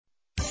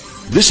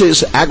This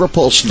is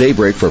AgriPulse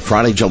Daybreak for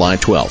Friday, July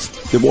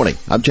 12th. Good morning.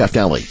 I'm Jeff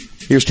Dowley.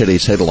 Here's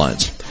today's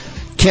headlines.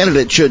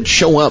 Candidates should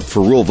show up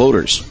for rural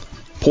voters.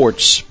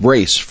 Ports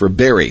brace for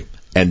Berry.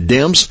 And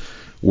Dems,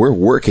 we're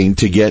working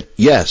to get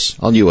yes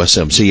on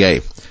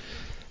USMCA.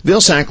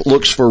 Vilsack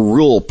looks for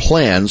rural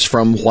plans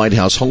from White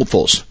House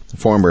hopefuls.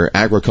 Former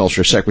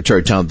Agriculture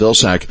Secretary Tom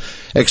Vilsack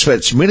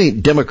expects many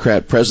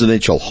Democrat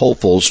presidential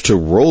hopefuls to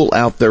roll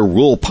out their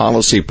rural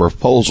policy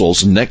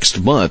proposals next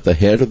month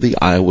ahead of the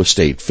Iowa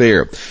State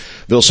Fair.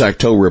 Vilsack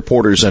told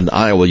reporters in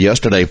Iowa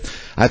yesterday,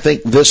 "I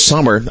think this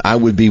summer I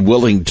would be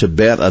willing to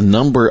bet a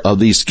number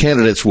of these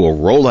candidates will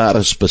roll out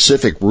a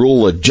specific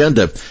rural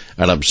agenda,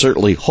 and I'm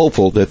certainly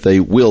hopeful that they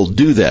will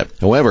do that."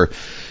 However,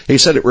 he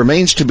said it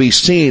remains to be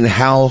seen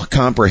how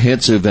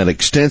comprehensive and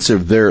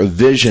extensive their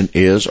vision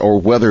is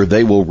or whether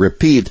they will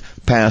repeat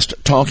past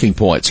talking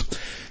points.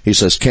 He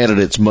says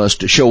candidates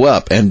must show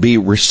up and be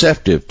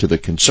receptive to the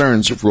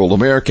concerns of rural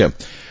America.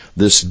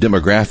 This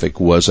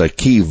demographic was a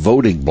key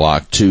voting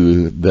bloc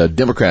to the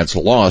Democrats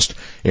lost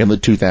in the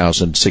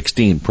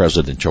 2016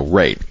 presidential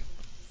race.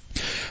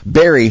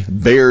 Berry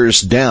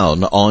bears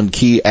down on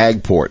key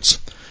ag ports.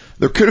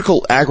 The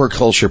critical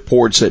agriculture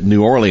ports at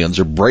New Orleans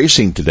are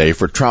bracing today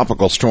for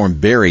Tropical Storm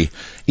Berry,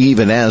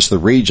 even as the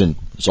region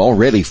is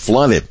already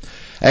flooded.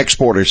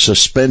 Exporters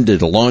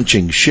suspended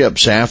launching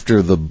ships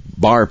after the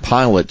bar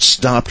pilots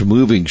stopped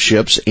moving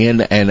ships in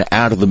and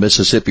out of the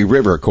Mississippi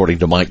River, according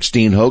to Mike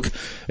Steenhoek,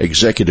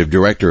 executive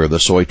director of the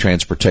Soy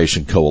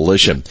Transportation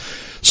Coalition.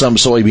 Some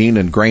soybean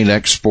and grain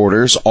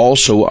exporters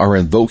also are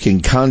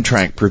invoking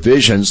contract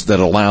provisions that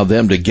allow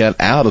them to get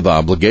out of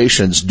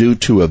obligations due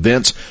to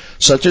events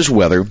such as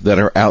weather that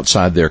are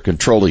outside their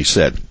control, he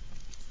said.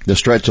 The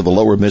stretch of the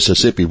lower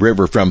Mississippi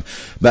River from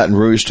Baton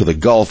Rouge to the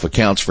Gulf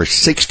accounts for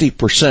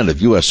 60%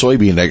 of U.S.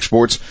 soybean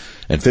exports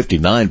and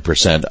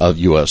 59% of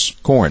U.S.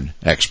 corn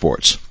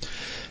exports.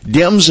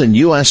 Dems and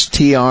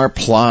USTR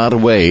plod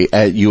away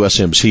at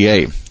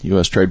USMCA.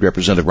 U.S. Trade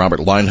Representative Robert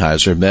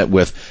Lighthizer met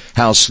with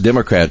House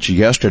Democrats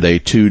yesterday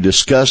to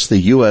discuss the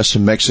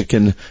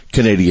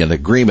U.S.-Mexican-Canadian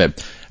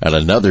agreement, and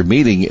another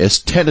meeting is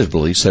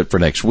tentatively set for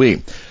next week.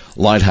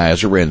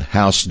 Lighthizer and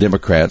House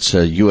Democrats'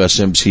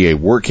 USMCA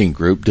working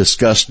group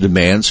discussed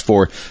demands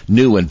for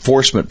new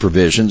enforcement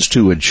provisions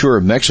to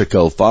ensure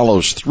Mexico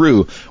follows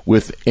through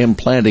with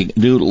implanting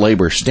new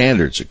labor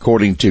standards,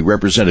 according to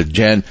Representative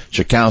Jan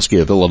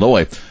Schakowsky of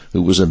Illinois,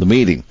 who was in the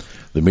meeting.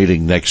 The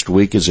meeting next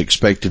week is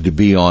expected to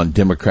be on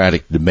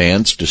Democratic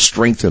demands to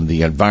strengthen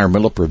the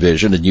environmental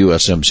provision in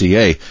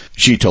USMCA,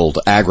 she told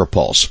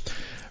AgriPulse.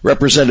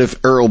 Representative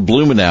Earl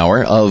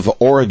Blumenauer of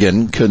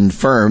Oregon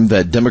confirmed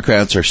that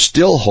Democrats are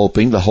still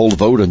hoping to hold a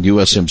vote on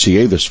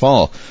USMCA this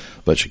fall,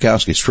 but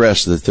Schakowsky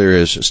stressed that there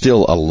is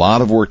still a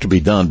lot of work to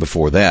be done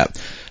before that.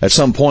 At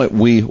some point,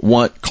 we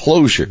want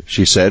closure,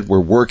 she said.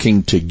 We're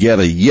working to get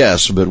a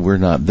yes, but we're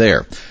not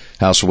there.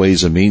 House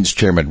Ways and Means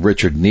Chairman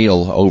Richard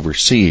Neal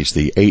oversees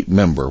the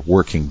 8-member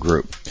working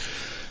group.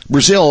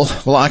 Brazil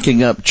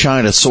locking up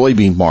China's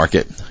soybean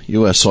market.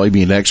 U.S.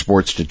 soybean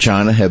exports to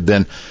China have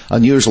been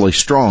unusually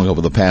strong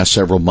over the past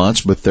several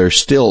months, but they're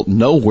still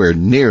nowhere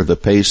near the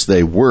pace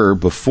they were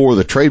before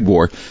the trade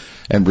war,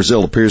 and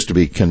Brazil appears to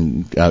be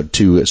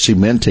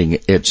cementing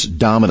its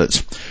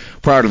dominance.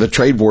 Prior to the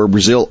trade war,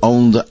 Brazil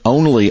owned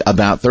only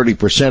about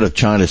 30% of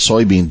China's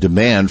soybean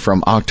demand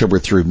from October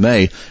through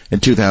May in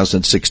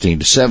 2016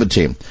 to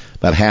 17.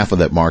 About half of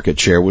that market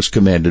share was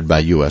commanded by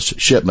U.S.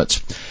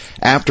 shipments.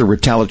 After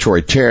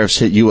retaliatory tariffs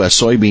hit U.S.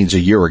 soybeans a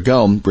year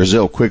ago,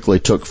 Brazil quickly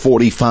took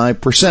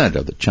 45%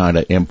 of the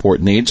China import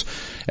needs,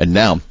 and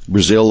now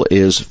Brazil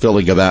is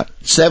filling about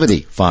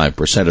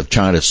 75% of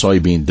China's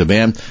soybean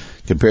demand,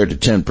 compared to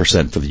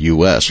 10% for the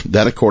U.S.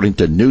 That according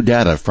to new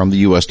data from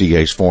the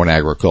USDA's Foreign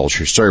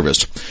Agriculture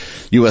Service.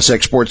 U.S.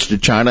 exports to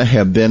China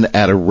have been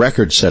at a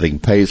record-setting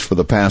pace for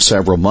the past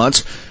several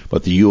months,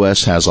 but the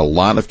U.S. has a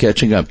lot of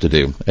catching up to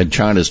do, and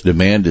China's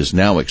demand is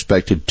now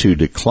expected to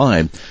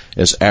decline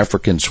as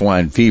African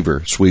swine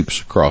fever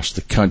sweeps across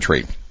the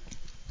country.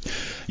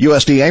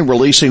 USDA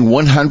releasing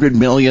 $100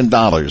 million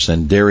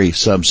in dairy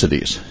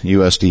subsidies.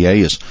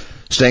 USDA is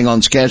staying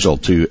on schedule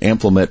to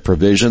implement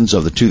provisions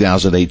of the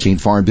 2018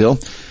 Farm Bill.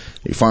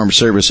 The Farm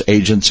Service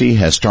Agency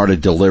has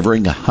started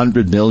delivering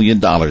 $100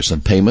 million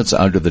in payments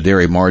under the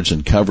Dairy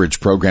Margin Coverage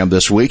Program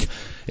this week,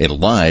 in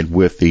line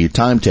with the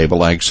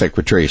timetable Ag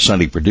Secretary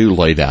Sonny Perdue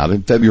laid out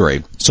in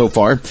February. So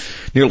far,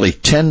 nearly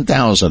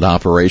 10,000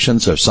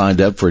 operations have signed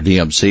up for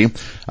DMC,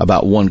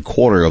 about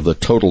 1/4 of the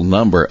total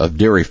number of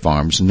dairy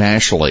farms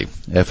nationally.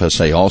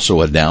 FSA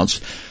also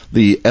announced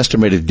the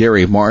estimated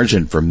dairy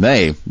margin for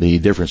May, the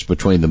difference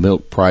between the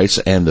milk price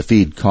and the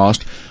feed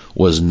cost,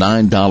 was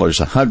 $9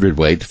 a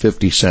hundredweight,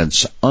 50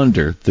 cents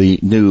under the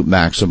new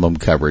maximum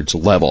coverage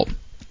level.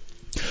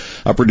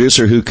 A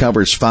producer who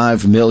covers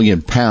 5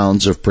 million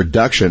pounds of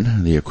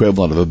production, the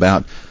equivalent of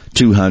about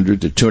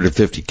 200 to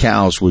 250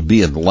 cows, would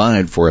be in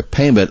line for a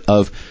payment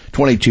of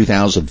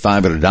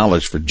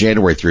 $22,500 for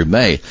January through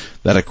May.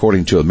 That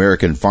according to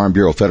American Farm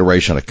Bureau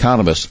Federation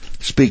economists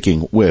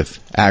speaking with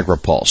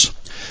AgriPulse.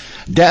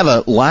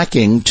 Data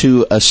lacking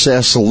to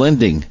assess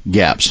lending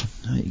gaps.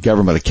 The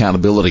Government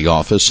Accountability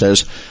Office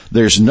says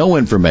there's no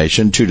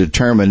information to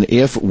determine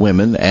if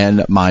women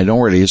and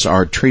minorities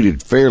are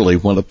treated fairly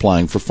when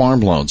applying for farm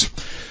loans.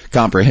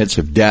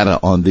 Comprehensive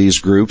data on these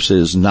groups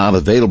is not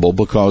available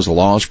because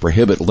laws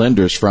prohibit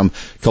lenders from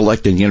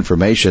collecting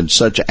information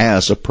such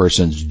as a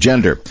person's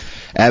gender.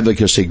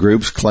 Advocacy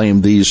groups claim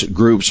these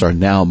groups are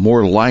now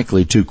more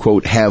likely to,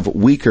 quote, have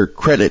weaker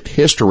credit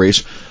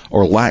histories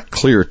or lack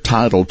clear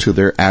title to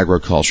their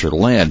agricultural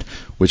land,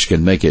 which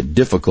can make it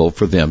difficult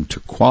for them to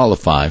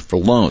qualify for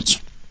loans.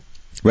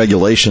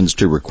 Regulations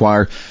to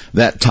require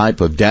that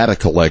type of data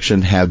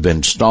collection have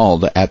been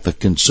stalled at the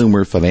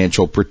Consumer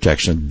Financial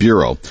Protection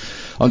Bureau.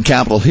 On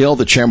Capitol Hill,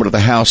 the chairman of the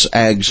House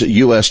Ag's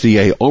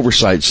USDA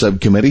Oversight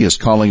Subcommittee is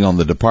calling on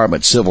the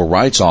Department Civil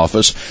Rights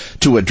Office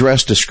to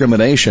address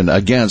discrimination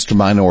against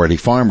minority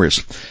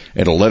farmers.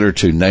 In a letter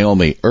to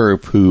Naomi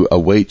Earp, who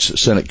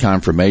awaits Senate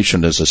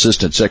confirmation as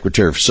Assistant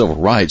Secretary of Civil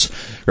Rights,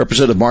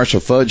 Representative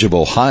Marsha Fudge of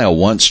Ohio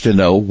wants to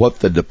know what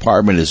the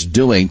department is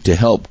doing to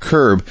help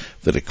curb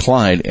the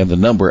decline in the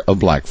number of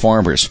black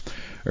farmers.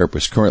 Earp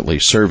is currently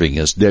serving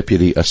as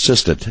Deputy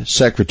Assistant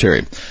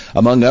Secretary.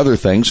 Among other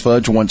things,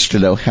 Fudge wants to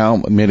know how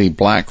many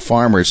black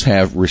farmers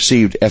have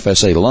received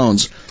FSA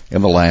loans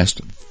in the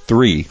last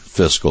 3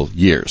 fiscal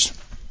years.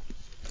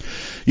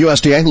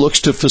 USDA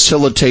looks to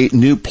facilitate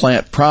new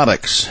plant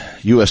products.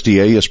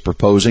 USDA is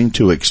proposing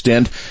to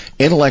extend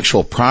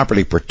intellectual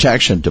property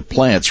protection to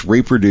plants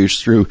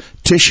reproduced through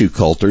tissue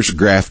cultures,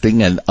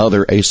 grafting, and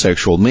other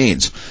asexual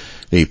means.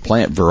 The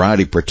Plant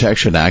Variety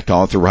Protection Act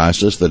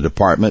authorizes the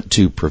department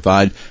to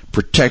provide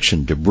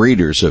protection to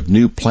breeders of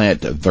new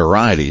plant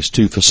varieties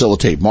to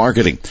facilitate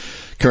marketing.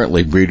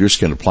 Currently, breeders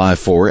can apply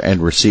for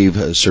and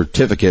receive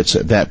certificates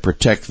that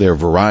protect their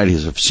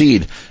varieties of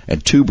seed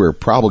and tuber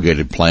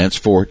propagated plants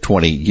for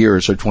 20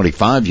 years or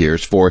 25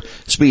 years for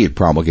speed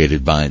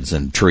propagated vines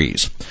and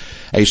trees.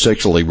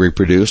 Asexually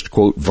reproduced,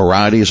 quote,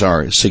 varieties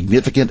are a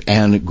significant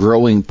and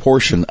growing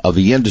portion of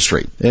the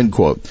industry, end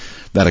quote.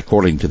 That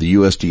according to the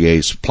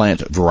USDA's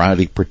Plant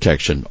Variety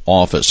Protection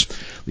Office.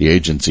 The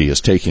agency is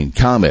taking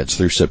comments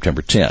through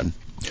September 10.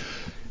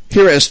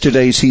 Here is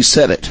today's He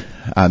Said It.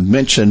 I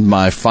mentioned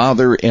my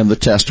father in the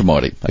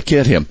testimony. I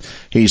kid him.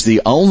 He's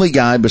the only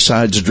guy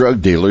besides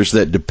drug dealers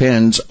that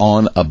depends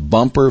on a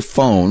bumper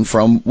phone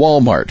from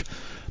Walmart.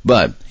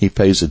 But he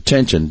pays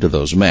attention to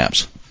those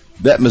maps.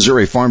 That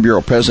Missouri Farm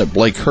Bureau President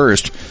Blake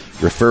Hurst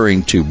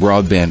referring to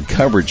broadband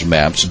coverage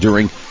maps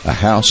during a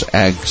House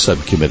Ag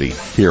Subcommittee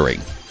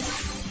hearing.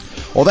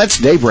 Well, that's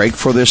Daybreak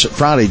for this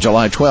Friday,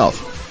 July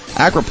 12th.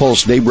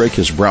 AgriPulse Daybreak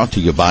is brought to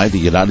you by the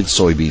United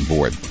Soybean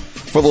Board.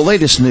 For the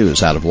latest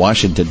news out of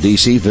Washington,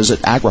 D.C., visit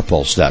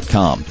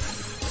agripulse.com.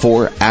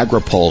 For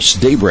AgriPulse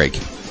Daybreak,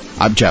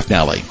 I'm Jeff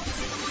Nally.